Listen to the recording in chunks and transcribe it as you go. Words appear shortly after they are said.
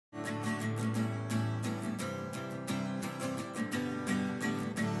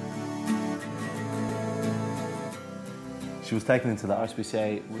She was taken into the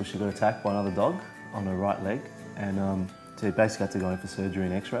RSPCA where she got attacked by another dog on her right leg, and so she basically had to go in for surgery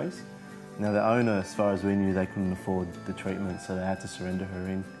and x-rays. Now the owner, as far as we knew, they couldn't afford the treatment, so they had to surrender her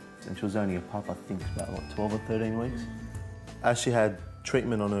in. And she was only a pup, I think about what, 12 or 13 weeks. As she had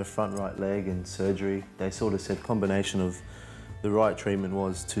treatment on her front right leg and surgery, they sort of said combination of the right treatment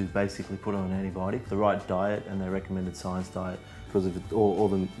was to basically put on an antibiotic, the right diet, and they recommended science diet because of all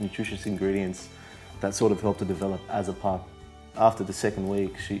the nutritious ingredients that sort of helped her develop as a pup. After the second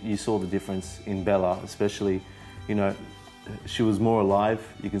week, you saw the difference in Bella, especially, you know, she was more alive.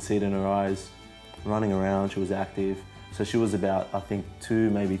 You can see it in her eyes, running around, she was active. So she was about, I think,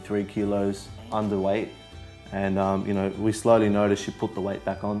 2, maybe 3 kilos underweight. And, you know, we slowly noticed she put the weight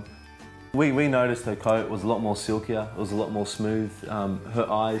back on. We noticed her coat was a lot more silkier, it was a lot more smooth. Her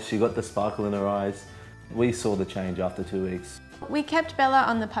eyes, she got the sparkle in her eyes. We saw the change after 2 weeks. We kept Bella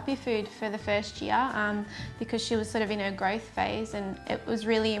on the puppy food for the first year because she was sort of in her growth phase, and it was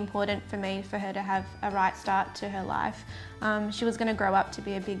really important for me for her to have a right start to her life. She was going to grow up to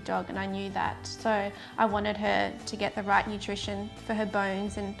be a big dog, and I knew that. So I wanted her to get the right nutrition for her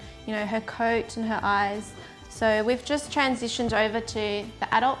bones and, you know, her coat and her eyes. So we've just transitioned over to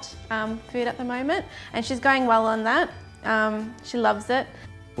the adult food at the moment, and she's going well on that. She loves it.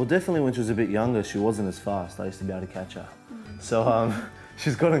 Well, definitely when she was a bit younger, she wasn't as fast. I used to be able to catch her. So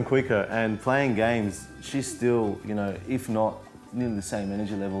she's gotten quicker, and playing games, she's still, you know, if not nearly the same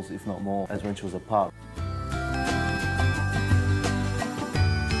energy levels, if not more, as when she was a pup.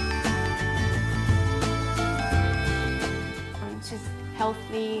 She's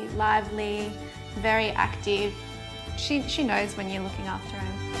healthy, lively, very active. She knows when you're looking after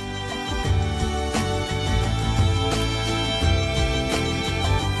her.